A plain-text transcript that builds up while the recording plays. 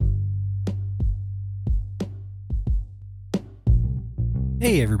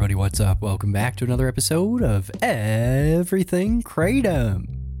Hey everybody, what's up? Welcome back to another episode of Everything Kratom,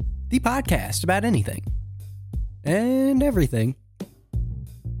 the podcast about anything and everything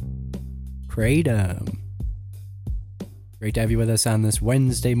Kratom. Great to have you with us on this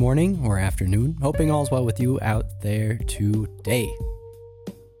Wednesday morning or afternoon. Hoping all's well with you out there today.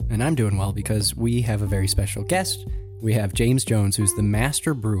 And I'm doing well because we have a very special guest. We have James Jones, who's the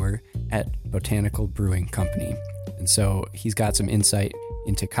master brewer at Botanical Brewing Company. And so he's got some insight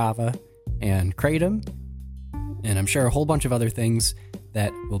into Kava and Kratom, and I'm sure a whole bunch of other things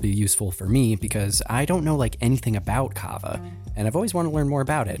that will be useful for me because I don't know anything about Kava, and I've always wanted to learn more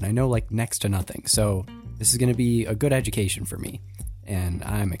about it, and I know next to nothing. So this is going to be a good education for me, and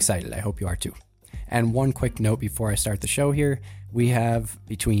I'm excited. I hope you are too. And one quick note before I start the show here, we have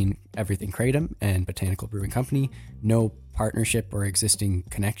between Everything Kratom and Botanical Brewing Company no partnership or existing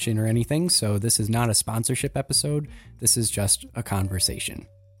connection or anything, so this is not a sponsorship episode. This is just a conversation.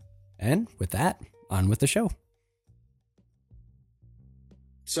 And with that, on with the show.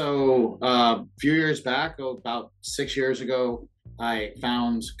 So a few years back, about 6 years ago, I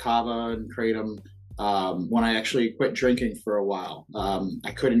found Kava and Kratom when I actually quit drinking for a while.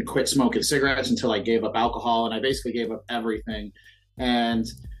 I couldn't quit smoking cigarettes until I gave up alcohol, and I basically gave up everything. And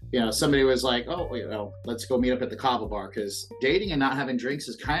somebody was like, "Oh, let's go meet up at the Kava bar," because dating and not having drinks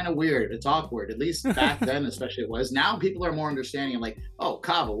is kind of weird. It's awkward, at least back then, especially it was. Now people are more understanding and like, "Oh,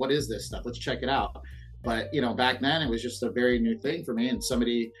 Kava, what is this stuff? Let's check it out." But back then it was just a very new thing for me, and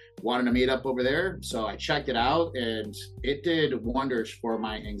somebody wanted to meet up over there, so I checked it out, and it did wonders for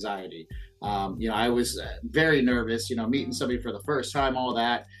my anxiety. I was very nervous, meeting somebody for the first time, all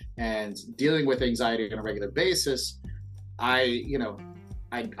that, and dealing with anxiety on a regular basis. I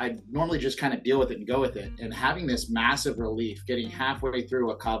normally just kind of deal with it and go with it. And having this massive relief, getting halfway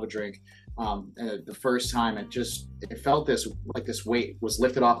through a Kava drink the first time, it felt this weight was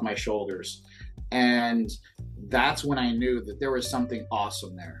lifted off my shoulders. And that's when I knew that there was something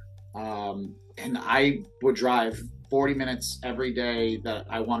awesome there. And I would drive 40 minutes every day that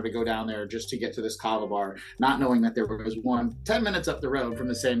I wanted to go down there just to get to this Kava bar, not knowing that there was one 10 minutes up the road from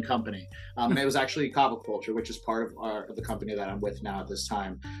the same company. And it was actually Kava Culture, which is part of the company that I'm with now at this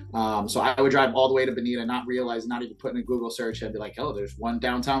time. So I would drive all the way to Bonita, not even putting a Google search and be like, oh, there's one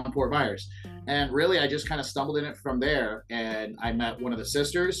downtown Fort Myers. And really, I just kind of stumbled in it from there. And I met one of the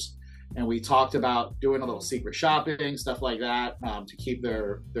sisters, and we talked about doing a little secret shopping, stuff like that, to keep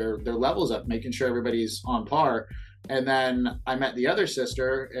their levels up, making sure everybody's on par. And then I met the other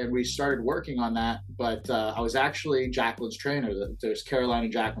sister, and we started working on that. But I was actually Jacqueline's trainer. There's Caroline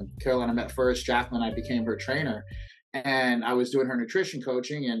and Jacqueline. Caroline I met first. Jacqueline, I became her trainer. And I was doing her nutrition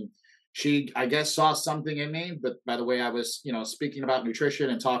coaching, and she, I guess, saw something in me. But by the way I was, speaking about nutrition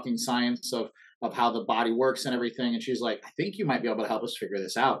and talking science of how the body works and everything. And she's like, I think you might be able to help us figure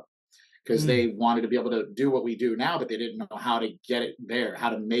this out. Because they wanted to be able to do what we do now, but they didn't know how to get it there, how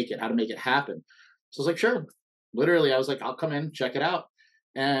to make it happen. So I was like, sure. Literally, I was like, I'll come in, check it out.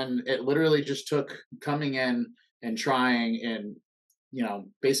 And it literally just took coming in and trying and,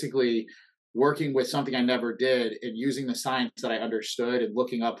 basically working with something I never did and using the science that I understood and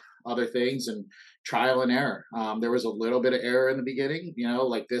looking up other things and trial and error. There was a little bit of error in the beginning,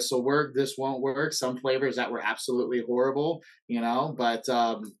 like this will work, this won't work. Some flavors that were absolutely horrible, but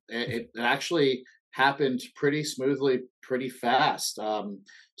it actually happened pretty smoothly, pretty fast.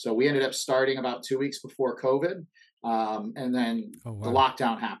 So we ended up starting about 2 weeks before COVID. And then the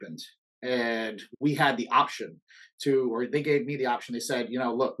lockdown happened, and we had the option or they gave me the option. They said,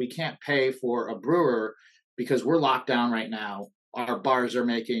 look, we can't pay for a brewer because we're locked down right now. Our bars are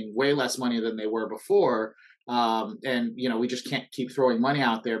making way less money than they were before. And we just can't keep throwing money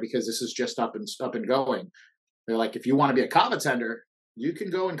out there because this is just up and going. They're like, if you want to be a Kava tender, you can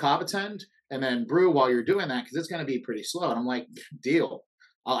go and Kava tend and then brew while you're doing that, because it's going to be pretty slow. And I'm like, deal.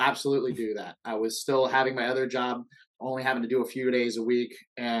 I'll absolutely do that. I was still having my other job, only having to do a few days a week.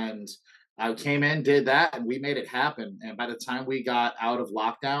 And I came in, did that, and we made it happen. And by the time we got out of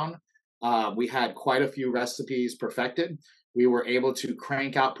lockdown, we had quite a few recipes perfected. We were able to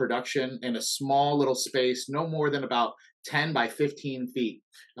crank out production in a small little space, no more than about 10 by 15 feet.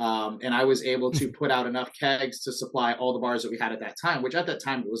 And I was able to put out enough kegs to supply all the bars that we had at that time, which at that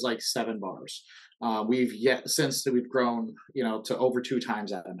time it was like 7 bars. We've grown, to over 2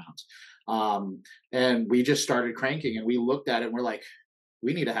 times that amount. And we just started cranking, and we looked at it and we're like,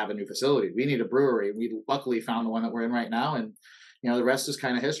 we need to have a new facility. We need a brewery. We luckily found the one that we're in right now. And, the rest is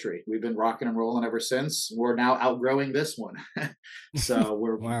kind of history. We've been rocking and rolling ever since. We're now outgrowing this one. So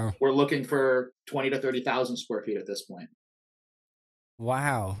we're looking for 20 to 30,000 square feet at this point.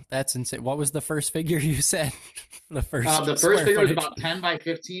 Wow, that's insane. What was the first figure you said? The The first first square figure was footage? about 10 by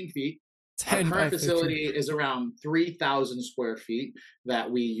 15 feet. Our 10 current by 15. facility is around 3,000 square feet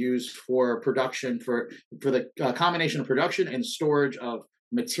that we use for production for the combination of production and storage of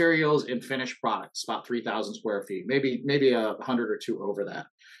materials and finished products. About 3,000 square feet, maybe 100 or two over that.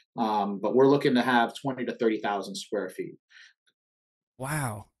 But we're looking to have 20 to 30,000 square feet.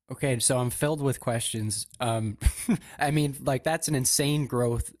 Wow. Okay, so I'm filled with questions. I mean, like that's an insane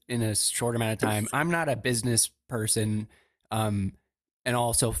growth in a short amount of time. I'm not a business person, um, and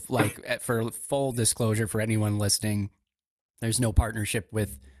also for full disclosure for anyone listening, there's no partnership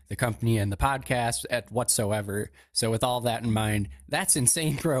with the company and the podcast at whatsoever. So with all that in mind, that's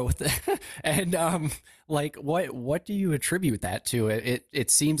insane growth. And like what do you attribute that to? It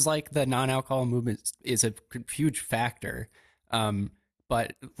seems like the non-alcohol movement is a huge factor. Um,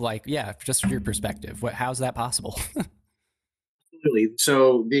 but like yeah, just your perspective, how's that possible? Absolutely.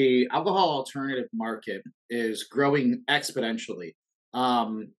 So the alcohol alternative market is growing exponentially.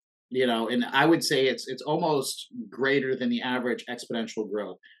 Um, and I would say it's almost greater than the average exponential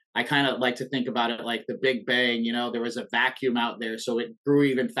growth. I kind of like to think about it like the Big Bang. There was a vacuum out there, so it grew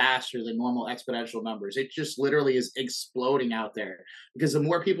even faster than normal exponential numbers. It just literally is exploding out there because the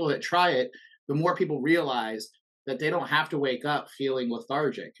more people that try it, the more people realize that they don't have to wake up feeling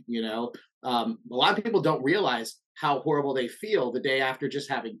lethargic. A lot of people don't realize how horrible they feel the day after just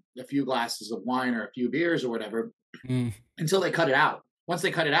having a few glasses of wine or a few beers or whatever Mm, until they cut it out. Once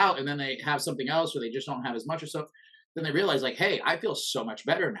they cut it out and then they have something else or they just don't have as much or stuff, then they realize like, hey, I feel so much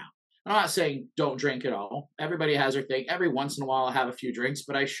better now. I'm not saying don't drink at all. Everybody has their thing. Every once in a while I have a few drinks,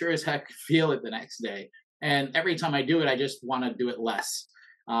 but I sure as heck feel it the next day. And every time I do it, I just want to do it less.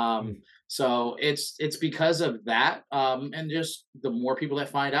 mm. So it's because of that, and just the more people that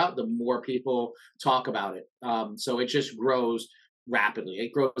find out, the more people talk about it. So it just grows rapidly.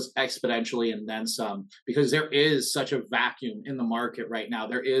 It grows exponentially and then some because there is such a vacuum in the market right now.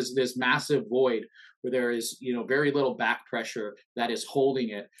 There is this massive void where there is very little back pressure that is holding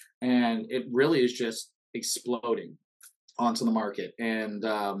it, and it really is just exploding onto the market. And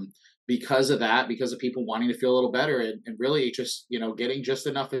because of that, because of people wanting to feel a little better and really just getting just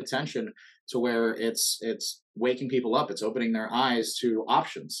enough attention to where it's waking people up, it's opening their eyes to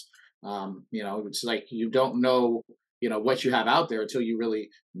options. It's like you don't know what you have out there until you really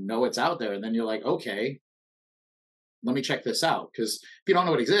know it's out there, and then you're like, okay, let me check this out. Because if you don't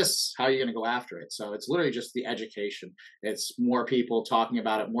know what exists, how are you going to go after it? So it's literally just the education. It's more people talking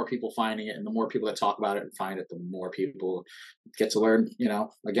about it, more people finding it, and the more people that talk about it and find it, the more people get to learn.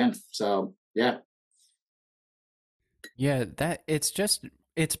 Again. So yeah. Yeah, that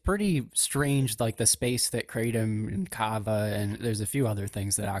it's pretty strange, like the space that Kratom and Kava and there's a few other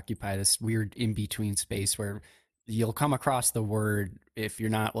things that occupy this weird in between space where you'll come across the word if you're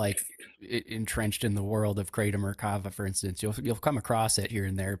not like entrenched in the world of Kratom or Kava, for instance. You'll come across it here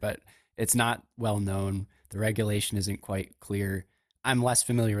and there, but it's not well known. The regulation isn't quite clear. I'm less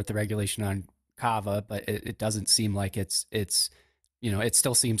familiar with the regulation on Kava, but it doesn't seem like it's it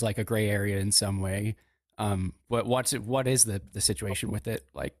still seems like a gray area in some way. What is the situation with it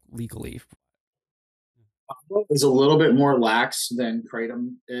like legally? Is a little bit more lax than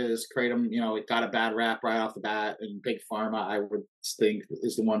Kratom is. Kratom, it got a bad rap right off the bat, and Big Pharma, I would think,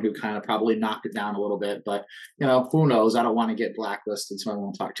 is the one who kind of probably knocked it down a little bit. But who knows? I don't want to get blacklisted, so I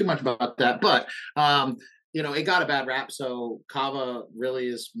won't talk too much about that. But it got a bad rap. So Kava really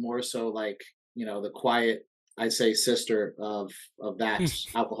is more so like the quiet, I'd say, sister of that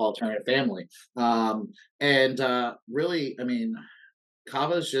alcohol alternative family. And really, I mean,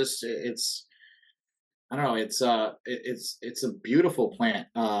 Kava is just it's I don't know. It's a beautiful plant.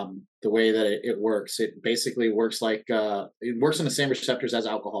 The way that it works, it basically works like it works on the same receptors as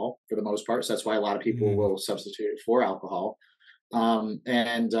alcohol for the most part. So that's why a lot of people Mm, will substitute it for alcohol. And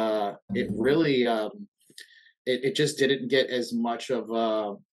it really it just didn't get as much of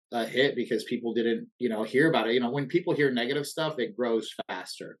a hit because people didn't hear about it. When people hear negative stuff, it grows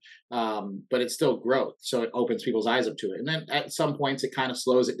faster, but it's still growth, so it opens people's eyes up to it. And then at some points it kind of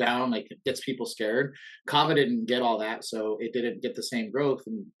slows it down, like it gets people scared. Kava didn't get all that, so it didn't get the same growth,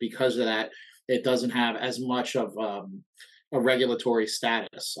 and because of that it doesn't have as much of a regulatory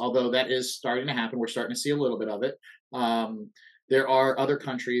status, although that is starting to happen. We're starting to see a little bit of it. There are other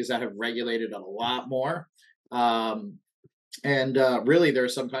countries that have regulated it a lot more. um, and really, there are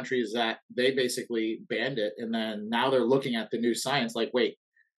some countries that they basically banned it, and then now they're looking at the new science like, wait,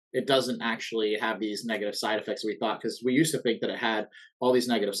 it doesn't actually have these negative side effects we thought, because we used to think that it had all these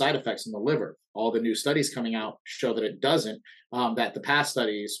negative side effects in the liver. All the new studies coming out show that it doesn't, that the past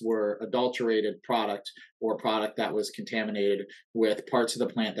studies were adulterated product, or product that was contaminated with parts of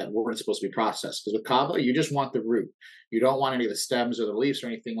the plant that weren't supposed to be processed. Because with kava, you just want the root. You don't want any of the stems or the leaves or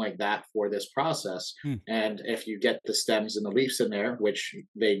anything like that for this process. Hmm. And if you get the stems and the leaves in there, which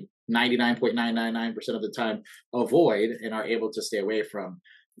they 99.999% of the time avoid and are able to stay away from,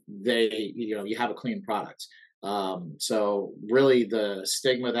 you have a clean product. So really the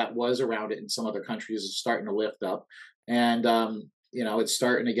stigma that was around it in some other countries is starting to lift up. And it's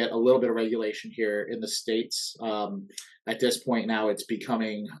starting to get a little bit of regulation here in the States. At this point now, it's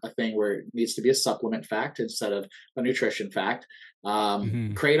becoming a thing where it needs to be a supplement fact instead of a nutrition fact.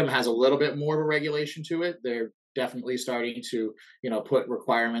 Mm-hmm. Kratom has a little bit more of a regulation to it. They're definitely starting to, put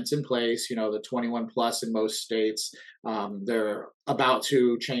requirements in place, the 21 plus in most states. They're about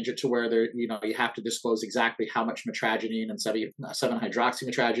to change it to where you have to disclose exactly how much metragenine and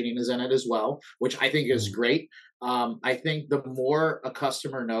 7-hydroxymetragenine is in it as well, which I think is great. I think the more a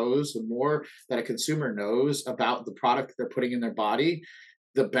customer knows, the more that a consumer knows about the product that they're putting in their body,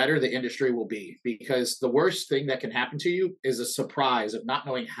 the better the industry will be. Because the worst thing that can happen to you is a surprise of not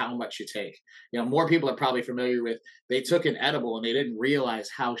knowing how much you take. More people are probably familiar with, they took an edible and they didn't realize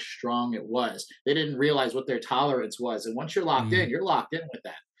how strong it was. They didn't realize what their tolerance was. And once you're locked in, you're locked in with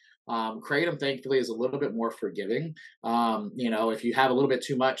that. Kratom, thankfully, is a little bit more forgiving. If you have a little bit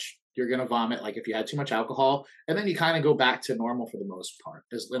too much, you're going to vomit, like if you had too much alcohol, and then you kind of go back to normal for the most part,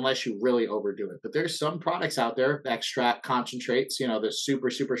 unless you really overdo it. But there's some products out there, extract concentrates, the super,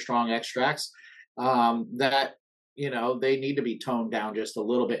 super strong extracts, that, they need to be toned down just a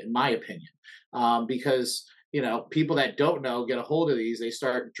little bit, in my opinion, because, people that don't know get a hold of these, they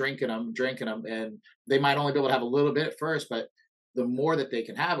start drinking them, and they might only be able to have a little bit at first, but the more that they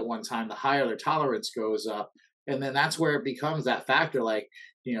can have at one time, the higher their tolerance goes up. And then that's where it becomes that factor, like,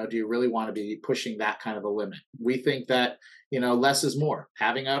 do you really want to be pushing that kind of a limit? We think that, less is more,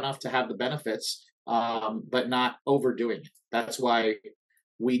 having enough to have the benefits, but not overdoing it. That's why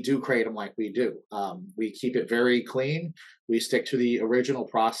we do Kratom like we do. We keep it very clean. We stick to the original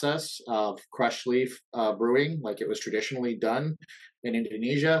process of crushed leaf brewing, like it was traditionally done in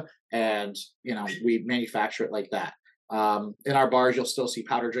Indonesia. And, we manufacture it like that. In our bars, you'll still see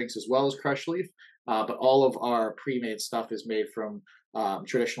powder drinks as well as crushed leaf. But all of our pre-made stuff is made from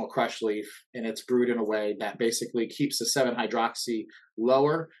traditional crushed leaf, and it's brewed in a way that basically keeps the 7-hydroxy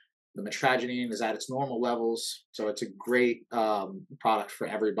lower. The metragenine is at its normal levels, so it's a great product for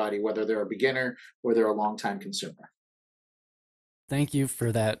everybody, whether they're a beginner or they're a long-time consumer. Thank you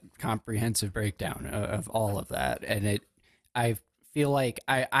for that comprehensive breakdown of all of that. And I feel like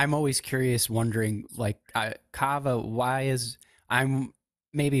I'm always curious, wondering, like, Kava,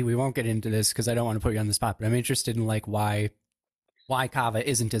 maybe we won't get into this because I don't want to put you on the spot, but I'm interested in like why Kava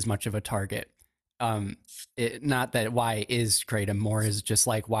isn't as much of a target. Not that why is Kratom, more is just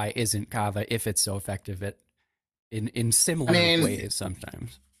like why isn't Kava, if it's so effective in similar ways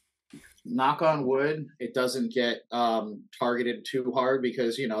sometimes. Knock on wood, it doesn't get targeted too hard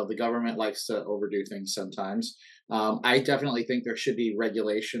because, the government likes to overdo things sometimes. I definitely think there should be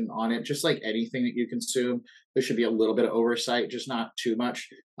regulation on it, just like anything that you consume. There should be a little bit of oversight, just not too much.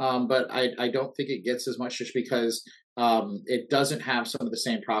 But I don't think it gets as much just because it doesn't have some of the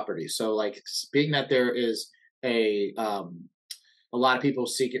same properties. So, like, being that there is a lot of people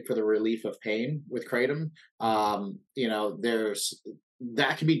seek it for the relief of pain with Kratom,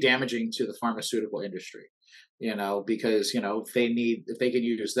 that can be damaging to the pharmaceutical industry, because, if they can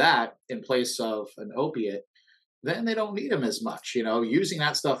use that in place of an opiate, then they don't need them as much, using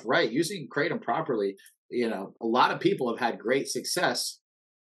that stuff right, using Kratom properly. A lot of people have had great success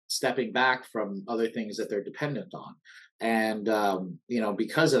stepping back from other things that they're dependent on. And,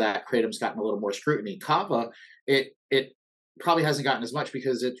 because of that, Kratom's gotten a little more scrutiny. Kava, it probably hasn't gotten as much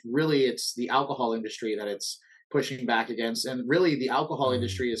because it's the alcohol industry that it's pushing back against. And really the alcohol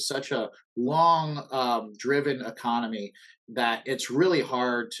industry is such a long driven economy that it's really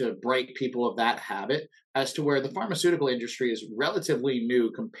hard to break people of that habit, as to where the pharmaceutical industry is relatively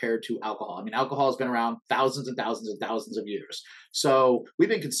new compared to alcohol. I mean, alcohol has been around thousands and thousands and thousands of years. So we've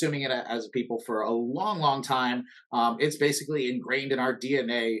been consuming it as people for a long, long time. It's basically ingrained in our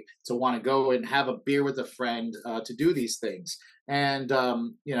DNA to want to go and have a beer with a friend, to do these things. And,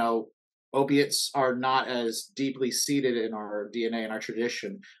 opiates are not as deeply seated in our DNA and our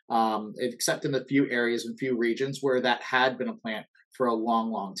tradition, except in the few areas and few regions where that had been a plant for a long,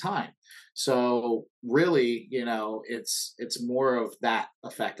 long time. So really, it's more of that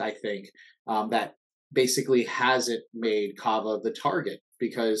effect, I think, that basically hasn't made Kava the target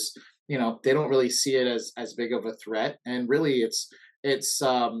because they don't really see it as big of a threat, and really it's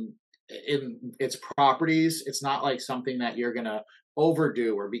in its properties. It's not like something that you're gonna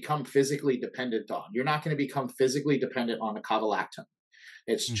overdo or become physically dependent on. You're not going to become physically dependent on a cavalactum.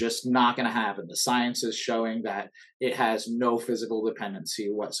 It's Mm. just not going to happen. The science is showing that it has no physical dependency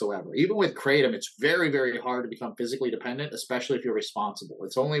whatsoever. Even with kratom, it's very, very hard to become physically dependent, especially if you're responsible.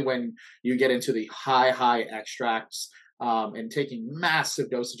 It's only when you get into the high extracts, and taking massive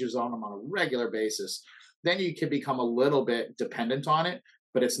dosages on them on a regular basis, then you can become a little bit dependent on it.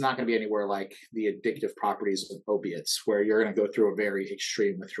 But it's not going to be anywhere like the addictive properties of opiates, where you're going to go through a very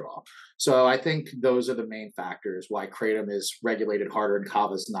extreme withdrawal. So I think those are the main factors why kratom is regulated harder and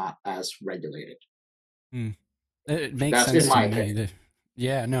kava is not as regulated. Mm. It makes That's in sense to my me. opinion.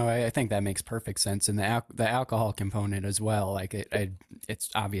 Yeah, no, I think that makes perfect sense, and the alcohol component as well. Like it's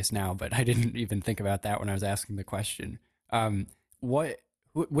obvious now, but I didn't even think about that when I was asking the question. What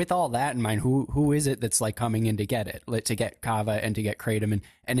with all that in mind, who is it that's like coming in to get it, like, to get kava and to get kratom,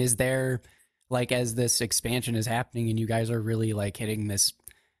 and is there, like, as this expansion is happening and you guys are really like hitting this,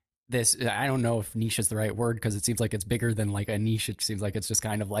 I don't know if niche is the right word, because it seems like it's bigger than like a niche. It seems like it's just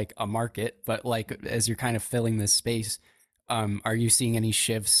kind of like a market, but like as you're kind of filling this space, are you seeing any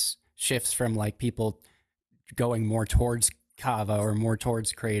shifts from like people going more towards kava or more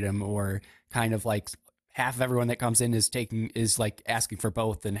towards kratom, or kind of like half of everyone that comes in is like asking for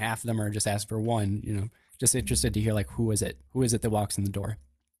both and half of them are just asking for one, just interested to hear like who is it that walks in the door?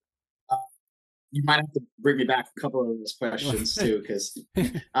 You might have to bring me back a couple of those questions too, because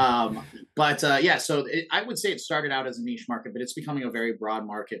but yeah, so I would say it started out as a niche market, but it's becoming a very broad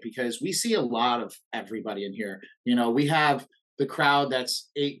market because we see a lot of everybody in here. We have the crowd that's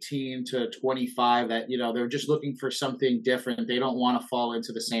 18 to 25 that they're just looking for something different. They don't want to fall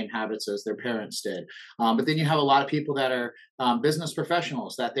into the same habits as their parents did. But then you have a lot of people that are business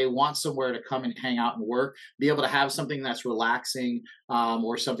professionals that they want somewhere to come and hang out and work, be able to have something that's relaxing,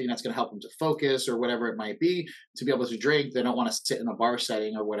 or something that's going to help them to focus or whatever it might be, to be able to drink. They don't want to sit in a bar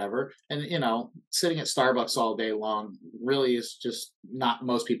setting or whatever. And, sitting at Starbucks all day long really is just not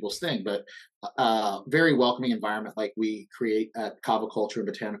most people's thing. But very welcoming environment like we create at Kava Culture and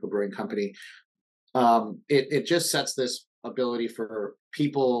Botanical Brewing Company, it just sets this ability for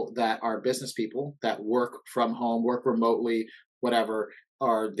people that are business people that work from home, work remotely, whatever,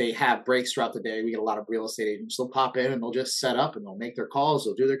 or they have breaks throughout the day. We get a lot of real estate agents. They'll pop in and they'll just set up and they'll make their calls,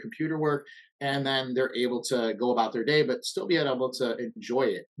 they'll do their computer work, and then they're able to go about their day, but still be able to enjoy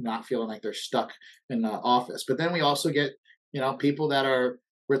it, not feeling like they're stuck in the office. But then we also get, people that are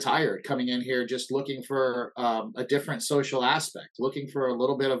retired coming in here just looking for a different social aspect, looking for a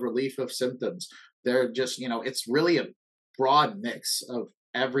little bit of relief of symptoms. They're just, it's really a broad mix of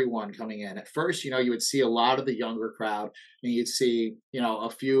everyone coming in. At first, you would see a lot of the younger crowd, and you'd see, a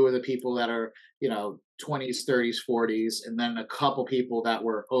few of the people that are, 20s, 30s, 40s, and then a couple people that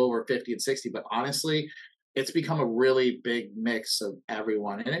were over 50 and 60. But honestly, it's become a really big mix of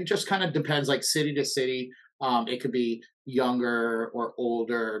everyone. And it just kind of depends, like city to city. It could be younger or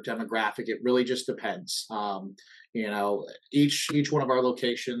older demographic. It really just depends. Each one of our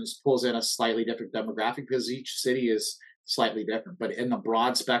locations pulls in a slightly different demographic because each city is slightly different. But in the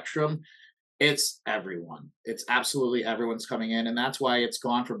broad spectrum, it's everyone. It's absolutely everyone's coming in, and that's why it's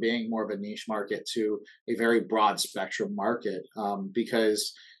gone from being more of a niche market to a very broad spectrum market.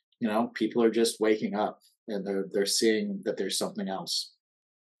 Because people are just waking up and they're seeing that there's something else.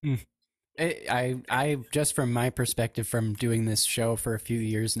 Hmm. I just from my perspective from doing this show for a few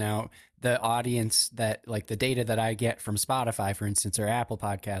years now, the audience that like the data that I get from Spotify, for instance, or Apple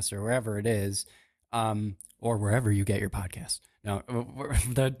Podcasts or wherever it is, or wherever you get your podcasts. No,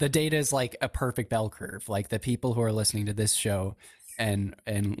 the data is like a perfect bell curve. Like the people who are listening to this show and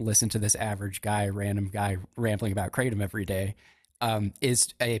listen to this average guy, random guy rambling about kratom every day,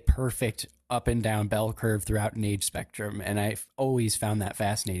 is a perfect up and down bell curve throughout an age spectrum. And I've always found that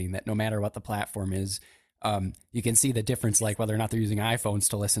fascinating, that no matter what the platform is, you can see the difference, like whether or not they're using iPhones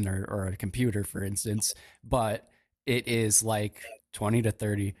to listen, or a computer, for instance. But it is like 20 to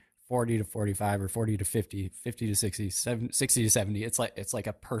 30, 40 to 45, or 40 to 50, 50 to 60, 60 to 70. It's like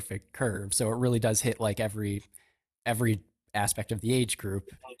a perfect curve. So it really does hit like every aspect of the age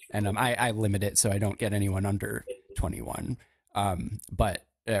group. And I limit it so I don't get anyone under 21. But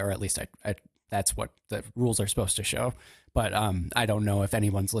or at least I that's what the rules are supposed to show. But I don't know if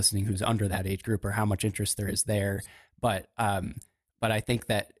anyone's listening who's under that age group or how much interest there is there. But I think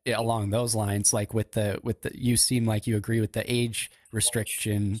that along those lines, like with the you seem like you agree with the age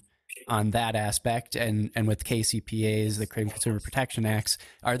restriction on that aspect, and with KCPAs, the Consumer Protection Acts.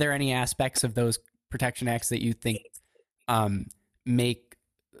 Are there any aspects of those protection acts that you think make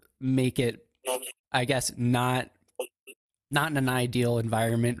make it, I guess, not in an ideal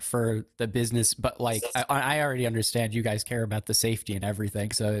environment for the business, but like I already understand you guys care about the safety and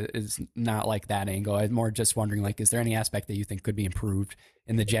everything, so it's not like that angle. I'm more just wondering, like, is there any aspect that you think could be improved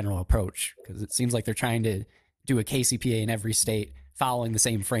in the general approach? Because it seems like they're trying to do a KCPA in every state following the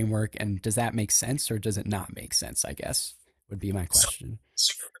same framework, and does that make sense or does it not make sense, I guess, would be my So, question.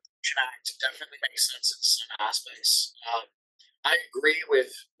 Super Act definitely makes sense in some aspects. I agree with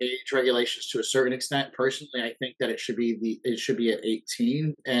age regulations to a certain extent. Personally, I think that it should be at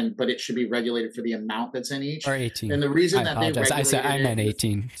 18, and but it should be regulated for the amount that's in each. Or 18. And the I reason that they apologize. I regulated it meant with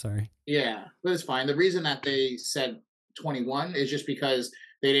 18. Sorry. yeah, but it's fine. The reason that they said 21 is just because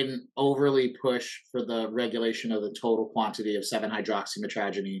they didn't overly push for the regulation of the total quantity of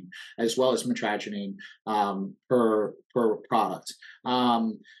 7-hydroxymetragenine as well as metragenine per product.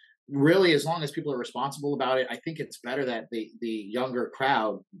 Really, as long as people are responsible about it, I think it's better that the younger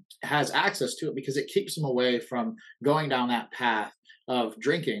crowd has access to it because it keeps them away from going down that path of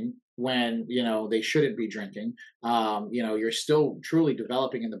drinking when they shouldn't be drinking. You're still truly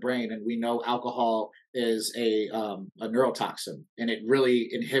developing in the brain, and we know alcohol is a neurotoxin, and it really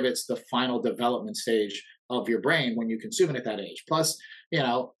inhibits the final development stage of your brain when you consume it at that age. Plus,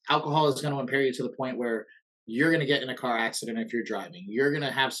 alcohol is going to impair you to the point where you're going to get in a car accident if you're driving. You're going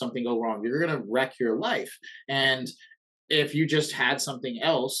to have something go wrong. You're going to wreck your life. And if you just had something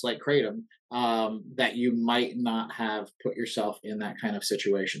else like Kratom, that you might not have put yourself in that kind of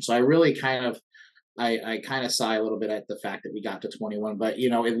situation. So I really I kind of sigh a little bit at the fact that we got to 21, but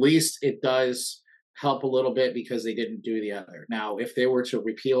at least it does help a little bit because they didn't do the other. Now, if they were to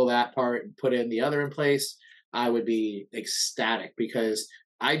repeal that part and put in the other in place, I would be ecstatic because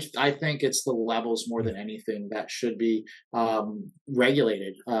I think it's the levels more than anything that should be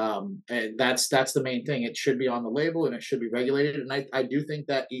regulated. And that's the main thing. It should be on the label and it should be regulated. And I do think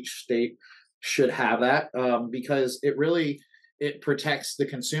that each state should have that because it protects the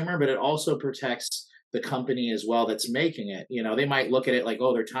consumer, but it also protects the company as well that's making it. They might look at it like,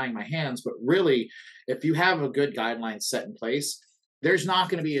 oh, they're tying my hands, but really, if you have a good guideline set in place, there's not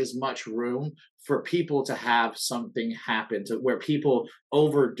going to be as much room for people to have something happen to where people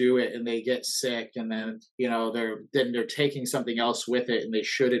overdo it and they get sick and then they're taking something else with it and they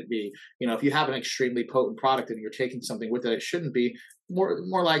shouldn't be. If you have an extremely potent product and you're taking something with it, it shouldn't be.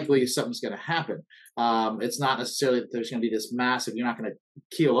 More likely something's going to happen. It's not necessarily that there's going to be this massive. You're not going to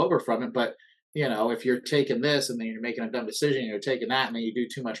keel over from it, but if you're taking this and then you're making a dumb decision, you're taking that, and then you do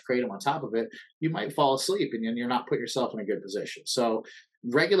too much kratom on top of it, you might fall asleep and you're not putting yourself in a good position. So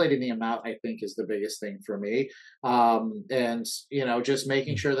regulating the amount, I think, is the biggest thing for me. And just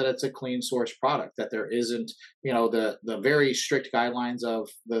making sure that it's a clean source product, that there isn't, the very strict guidelines of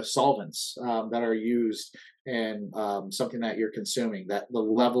the solvents that are used in something that you're consuming, that the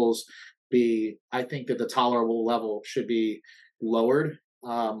levels I think that the tolerable level should be lowered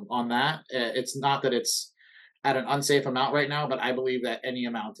on that. It's not that it's at an unsafe amount right now, but I believe that any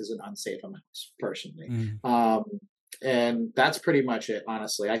amount is an unsafe amount personally. And that's pretty much it,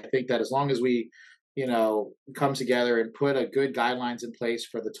 honestly. I think that as long as we, come together and put a good guidelines in place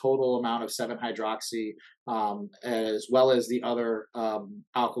for the total amount of 7-hydroxy, as well as the other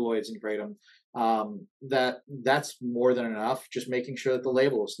alkaloids in kratom, that's more than enough. Just making sure that the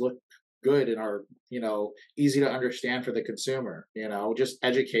labels look good and are easy to understand for the consumer. Just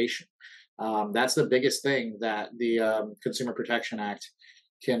education. That's the biggest thing that the Consumer Protection Act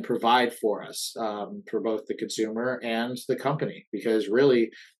can provide for us, for both the consumer and the company, because really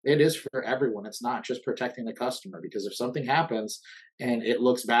it is for everyone. It's not just protecting the customer, because if something happens and it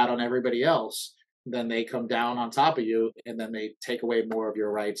looks bad on everybody else, then they come down on top of you and then they take away more of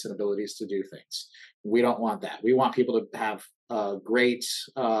your rights and abilities to do things. We don't want that. We want people to have a great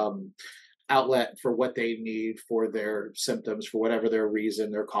outlet for what they need for their symptoms, for whatever their reason,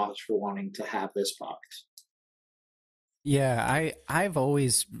 their cause for wanting to have this product. Yeah, I've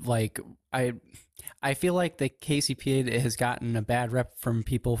always I feel like the KCPA has gotten a bad rep from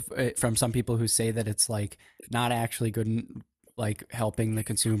some people who say that it's like not actually good in like helping the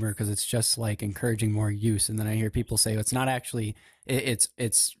consumer because it's just like encouraging more use. And then I hear people say it's not actually it's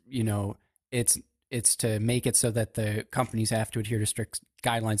to make it so that the companies have to adhere to strict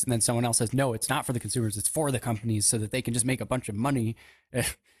guidelines. And then someone else says, no, it's not for the consumers, it's for the companies so that they can just make a bunch of money.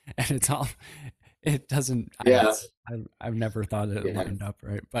 And it doesn't, Yeah. I've never thought it lined up,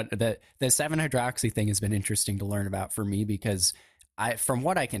 right? But the 7-hydroxy thing has been interesting to learn about for me because from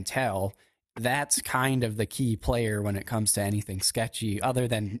what I can tell, that's kind of the key player when it comes to anything sketchy other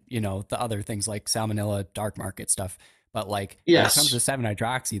than, the other things like salmonella, dark market stuff. But like when it comes to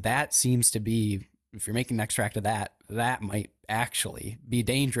 7-hydroxy, that seems to be if you're making an extract of that, that might actually be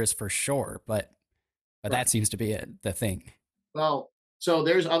dangerous for sure. But that Right. seems to be the thing. Well, so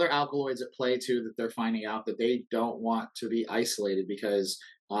there's other alkaloids at play too that they're finding out that they don't want to be isolated because,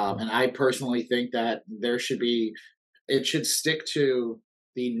 and I personally think that there should be, it should stick to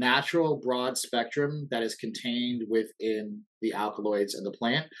the natural broad spectrum that is contained within the alkaloids in the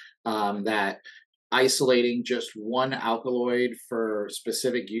plant. That isolating just one alkaloid for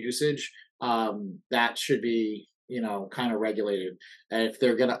specific usage, that should be, kind of regulated. And if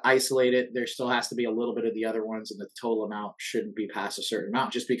they're going to isolate it, there still has to be a little bit of the other ones, and the total amount shouldn't be past a certain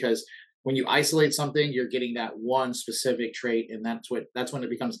amount. Just because when you isolate something, you're getting that one specific trait, and that's when it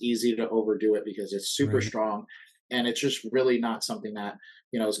becomes easy to overdo it because it's super Right. strong, and it's just really not something that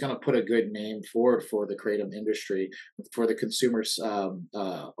is going to put a good name forward for the kratom industry, for the consumer's own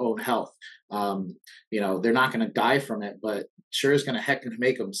health. They're not going to die from it, but sure is going to heck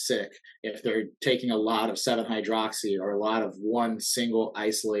make them sick if they're taking a lot of 7-hydroxy or a lot of one single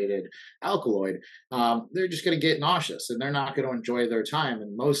isolated alkaloid. They're just going to get nauseous and they're not going to enjoy their time,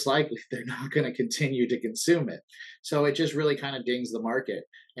 and most likely they're not going to continue to consume it. So it just really kind of dings the market,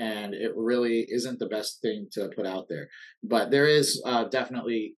 and it really isn't the best thing to put out there. But there is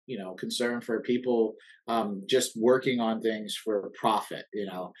definitely concern for people just working on things for profit.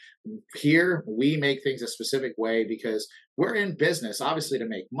 Here we make things a specific way because we're in business obviously to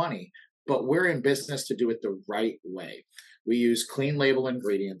make money, but we're in business to do it the right way. We use clean label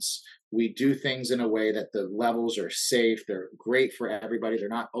ingredients. We do things in a way that the levels are safe. They're great for everybody. They're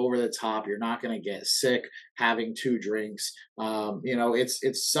not over the top. You're not going to get sick having 2 drinks.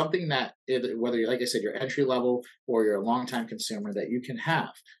 It's something that whether you're, like I said, you're entry level or you're a longtime consumer, that you can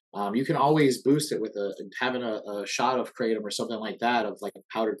have. You can always boost it with having a shot of kratom or something like that, of like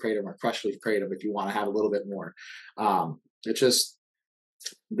powdered kratom or crushed leaf kratom, if you want to have a little bit more. It's just,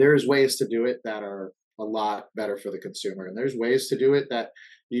 there's ways to do it that are a lot better for the consumer, and there's ways to do it that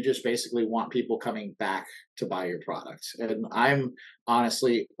you just basically want people coming back to buy your product. And I'm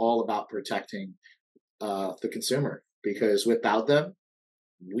honestly all about protecting the consumer, because without them,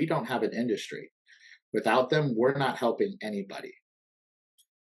 we don't have an industry. Without them, we're not helping anybody.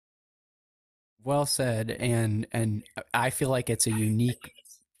 Well said. And I feel like it's a unique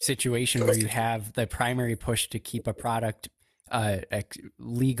situation where you have the primary push to keep a product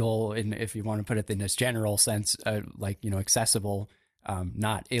legal, and if you want to put it in this general sense, like accessible,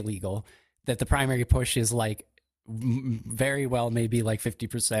 not illegal. That the primary push is like very well maybe like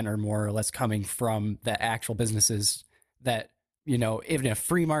 50% or more or less coming from the actual businesses that in a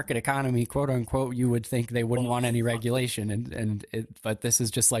free market economy, quote unquote, you would think they wouldn't want any regulation, but this is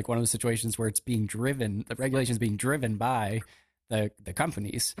just like one of those situations where the regulation is being driven by the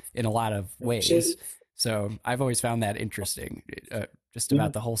companies in a lot of ways. So I've always found that interesting, just Yeah.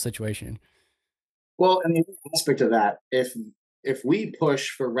 about the whole situation. Well, and the aspect of that, if we push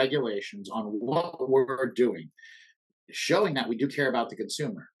for regulations on what we're doing, showing that we do care about the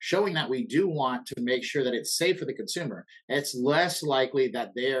consumer, showing that we do want to make sure that it's safe for the consumer, it's less likely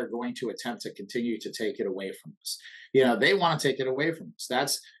that they are going to attempt to continue to take it away from us. They want to take it away from us.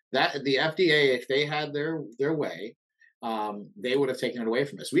 That the FDA, if they had their way, they would have taken it away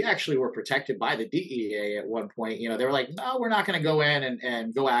from us. We actually were protected by the DEA at one point. They were like, no, we're not going to go in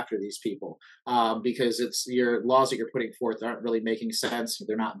and go after these people, because it's your laws that you're putting forth aren't really making sense.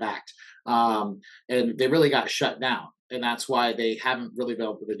 They're not backed. And they really got shut down. And that's why they haven't really been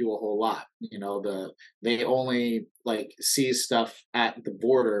able to do a whole lot. They only like seize stuff at the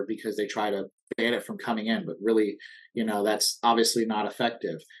border because they try to ban it from coming in, but really, that's obviously not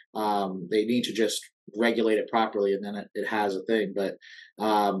effective. They need to just regulate it properly, and then it has a thing. But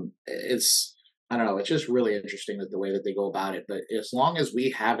it's, I don't know, it's just really interesting that the way that they go about it. But as long as we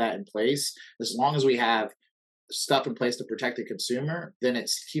have that in place, as long as we have stuff in place to protect the consumer, then it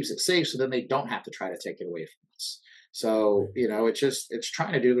keeps it safe. So then they don't have to try to take it away from us. So, it's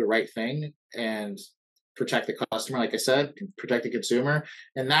trying to do the right thing and protect the customer, like I said, protect the consumer,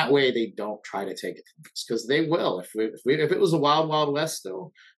 and that way they don't try to take it from us, because they will. If it was a wild west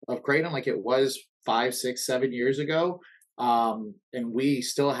still of kratom, like it was 5, 6, 7 years ago, and we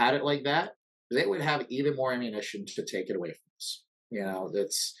still had it like that, they would have even more ammunition to take it away from us.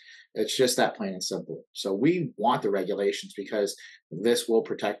 It's just that plain and simple. So we want the regulations because this will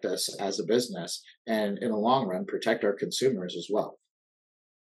protect us as a business, and in the long run protect our consumers as well.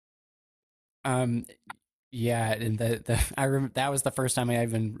 Um, yeah, and that was the first time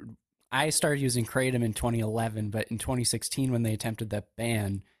I started using kratom in 2011, but in 2016 when they attempted that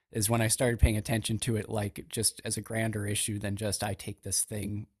ban is when I started paying attention to it, like just as a grander issue than just I take this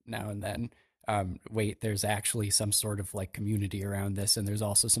thing now and then. wait, there's actually some sort of like community around this, and there's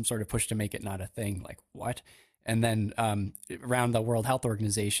also some sort of push to make it not a thing. Like what? And then around the World Health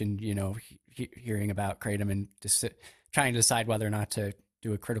Organization, hearing about Kratom and trying to decide whether or not to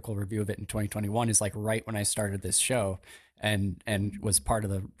do a critical review of it in 2021 is like right when I started this show, and was part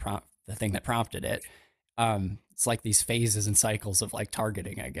of the thing that prompted it. It's like these phases and cycles of like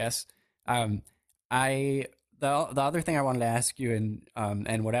targeting, I guess. Um, I the other thing I wanted to ask you,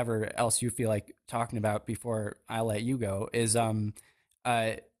 and whatever else you feel like talking about before I let you go, is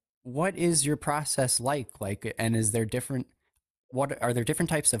uh, what is your process like? Like, and is there different? What are there different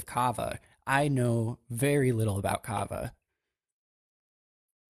types of kava? I know very little about kava.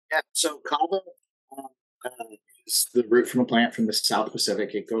 Yeah, so kava um, uh, is the root from a plant from the South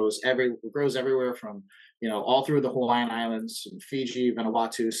Pacific. It grows everywhere from all through the Hawaiian Islands, Fiji,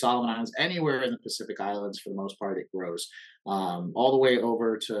 Vanuatu, Solomon Islands, anywhere in the Pacific Islands for the most part. It grows all the way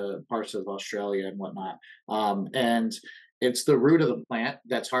over to parts of Australia and whatnot. And it's the root of the plant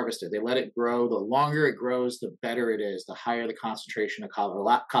that's harvested. They let it grow. The longer it grows, the better it is. The higher the concentration of kava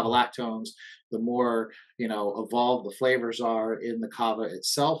lactones, the more evolved the flavors are in the kava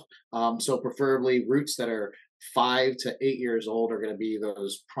itself. So preferably roots that are 5 to 8 years old are going to be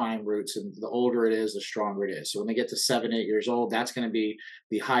those prime roots, and the older it is, the stronger it is. So when they get to 7, 8 years old, that's going to be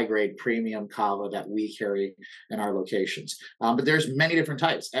the high grade premium kava that we carry in our locations. But there's many different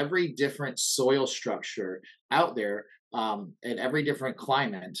types. Every different soil structure out there, and every different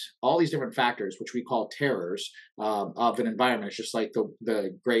climate, all these different factors, which we call terrors of an environment. It's just like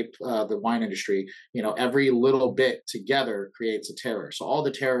the grape, the wine industry. Every little bit together creates a terror. So all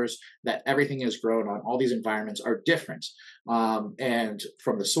the terrors that everything is grown on, all these environments are different, and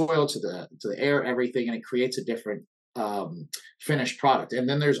from the soil to the air, everything, and it creates a different finished product. And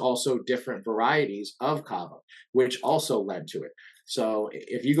then there's also different varieties of kava, which also led to it. So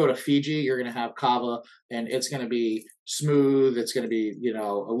if you go to Fiji, you're going to have kava, and it's going to be smooth. It's going to be,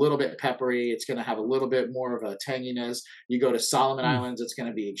 a little bit peppery. It's going to have a little bit more of a tanginess. You go to Solomon Mm, Islands, it's going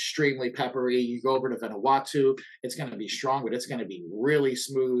to be extremely peppery. You go over to Vanuatu, it's going to be strong, but it's going to be really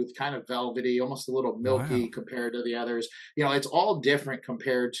smooth, kind of velvety, almost a little milky wow. compared to the others. It's all different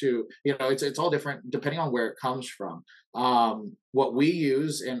compared to, it's all different depending on where it comes from. What we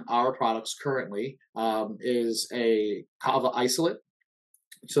use in our products currently is a kava isolate.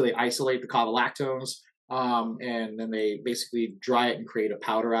 So they isolate the kava lactones, and then they basically dry it and create a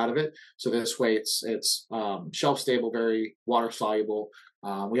powder out of it. So this way, it's shelf stable, very water soluble.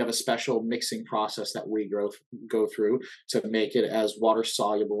 We have a special mixing process that we go through to make it as water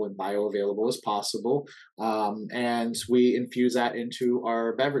soluble and bioavailable as possible, and we infuse that into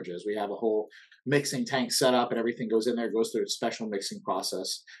our beverages. We have a whole mixing tank set up, and everything goes in there, goes through a special mixing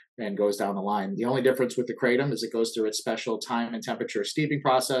process, and goes down the line. The only difference with the kratom is it goes through its special time and temperature steeping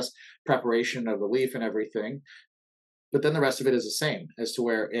process, preparation of the leaf and everything. But then the rest of it is the same, as to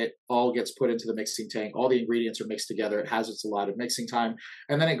where it all gets put into the mixing tank. All the ingredients are mixed together. It has its allotted mixing time.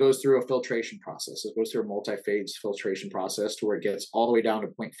 And then it goes through a filtration process. It goes through a multi-phase filtration process to where it gets all the way down to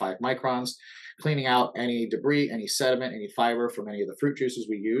zero point 0.5 microns, cleaning out any debris, any sediment, any fiber from any of the fruit juices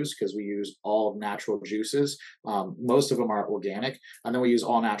we use, because we use all natural juices. Most of them are organic. And then we use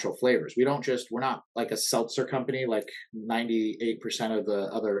all natural flavors. We're not like a seltzer company like 98% of the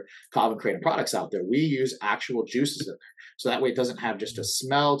other Kava and Kratom products out there. We use actual juices in there. So that way it doesn't have just a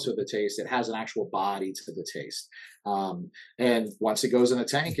smell to the taste, it has an actual body to the taste. And once it goes in the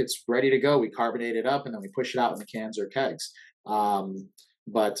tank, it's ready to go. We carbonate it up, and then we push it out in the cans or kegs.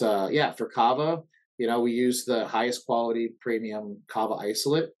 But for Kava, we use the highest quality premium Kava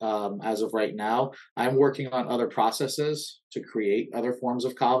isolate. As of right now, I'm working on other processes to create other forms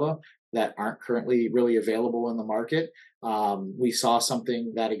of Kava that aren't currently really available in the market. We saw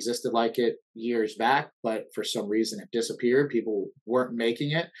something that existed like it years back, but for some reason it disappeared. People weren't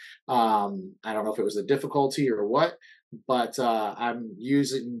making it. I don't know if it was the difficulty or what, but I'm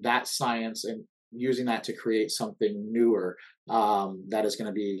using that science and using that to create something newer, that is going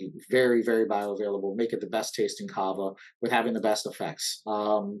to be very, very bioavailable, make it the best tasting kava with having the best effects.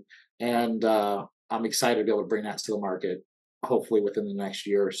 And I'm excited to be able to bring that to the market, hopefully within the next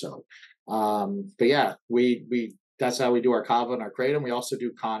year or so. But yeah, we that's how we do our kava and our kratom. We also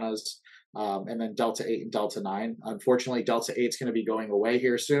do kanas, and then Delta 8 and Delta 9. Unfortunately, Delta 8 is going to be going away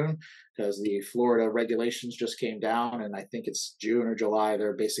here soon because the Florida regulations just came down, and I think it's June or July.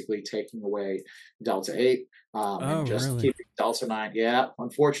 They're basically taking away Delta 8, Oh, and just really? keeping Delta 9. Yeah,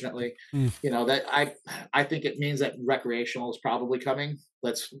 unfortunately, Mm. that I think it means that recreational is probably coming.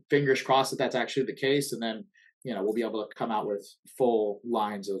 Let's fingers crossed that that's actually the case, and then we'll be able to come out with full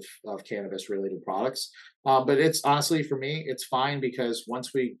lines of cannabis related products. But it's honestly, for me, it's fine, because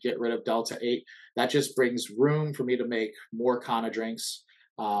once we get rid of Delta 8, that just brings room for me to make more Kana drinks,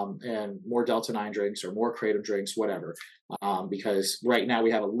 and more Delta 9 drinks or more Kratom drinks, whatever. Because right now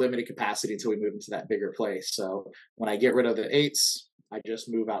we have a limited capacity until we move into that bigger place. So when I get rid of the eights, I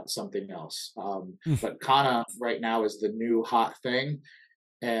just move out to something else. But Kana right now is the new hot thing,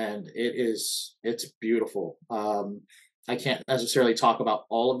 and it's beautiful. I can't necessarily talk about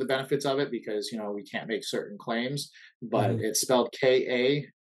all of the benefits of it, because we can't make certain claims, but it's spelled KANNA.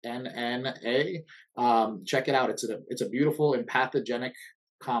 Check it out. It's a beautiful and pathogenic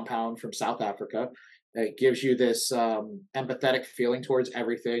compound from South Africa. It gives you this empathetic feeling towards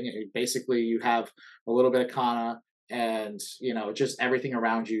everything. Basically, you have a little bit of Kana, and just everything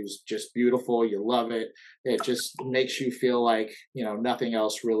around you is just beautiful. You love it. It just makes you feel like nothing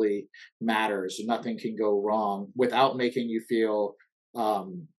else really matters. Nothing can go wrong without making you feel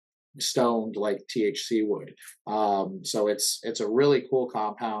stoned like THC would. So it's a really cool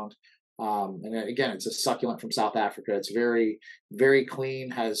compound. And again, it's a succulent from South Africa. It's very, very clean,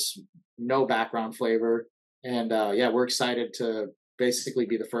 has no background flavor. And we're excited to basically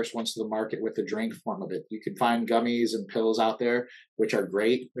be the first ones to the market with the drink form of it. You can find gummies and pills out there, which are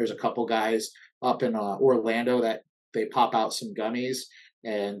great. There's a couple guys up in Orlando that they pop out some gummies,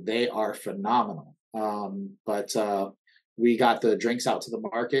 and they are phenomenal. But we got the drinks out to the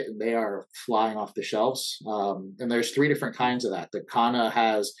market, and they are flying off the shelves. And there's 3 different kinds of that. The Kana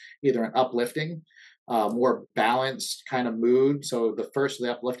has either an uplifting, more balanced kind of mood. So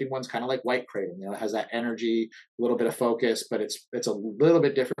the uplifting one's kind of like white Kratom. It has that energy, a little bit of focus, but it's a little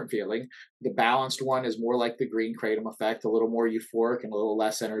bit different feeling. The balanced one is more like the green Kratom effect, a little more euphoric and a little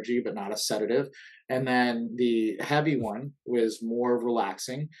less energy, but not a sedative. And then the heavy one was more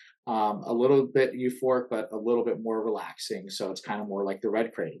relaxing, a little bit euphoric, but a little bit more relaxing. So it's kind of more like the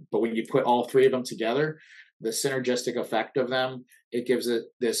red Kratom. But when you put all 3 of them together, the synergistic effect of them, it gives it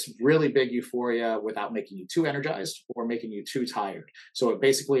this really big euphoria without making you too energized or making you too tired. So it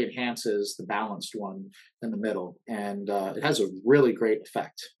basically enhances the balanced one in the middle, and it has a really great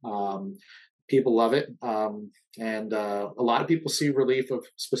effect. People love it, and a lot of people see relief of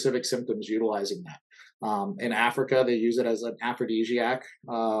specific symptoms utilizing that. In Africa, they use it as an aphrodisiac,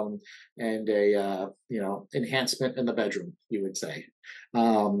 and a enhancement in the bedroom, you would say,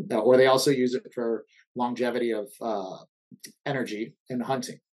 or they also use it for longevity of energy in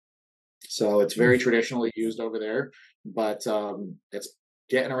hunting. So it's very traditionally used over there, but it's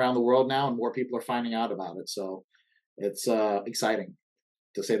getting around the world now, and more people are finding out about it. So it's exciting,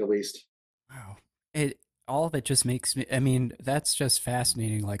 to say the least. Wow. All of it just makes me, I mean, that's just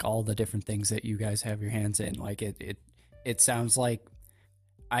fascinating. Like all the different things that you guys have your hands in. Like it sounds like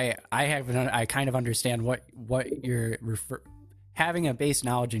I kind of understand what you're having a base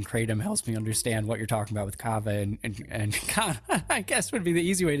knowledge in Kratom helps me understand what you're talking about with Kava and I guess would be the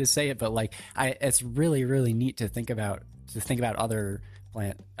easy way to say it. But like, it's really, really neat to think about other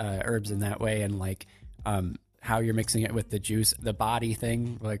plant herbs in that way. And like, how you're mixing it with the juice, the body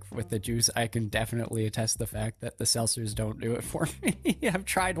thing, like with the juice, I can definitely attest the fact that the seltzers don't do it for me. I've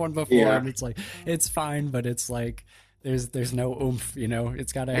tried one before and it's like, it's fine, but it's like, there's no oomph,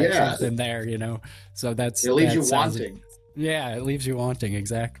 it's got to have something there, so it leaves you wanting. Yeah, it leaves you wanting.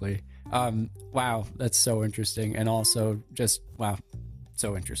 Exactly. Wow. That's so interesting. And also just, wow,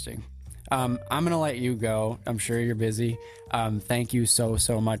 so interesting. I'm going to let you go. I'm sure you're busy. Thank you so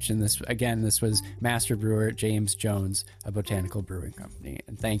much. And this was Master Brewer James Jones, a Botanical Brewing Company.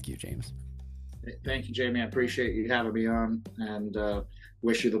 And thank you, James. Thank you, Jamie. I appreciate you having me on, and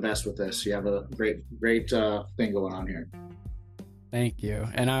wish you the best with this. You have a great thing going on here. Thank you.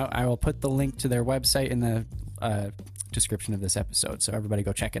 And I will put the link to their website in the description of this episode. So everybody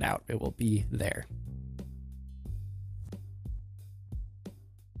go check it out. It will be there.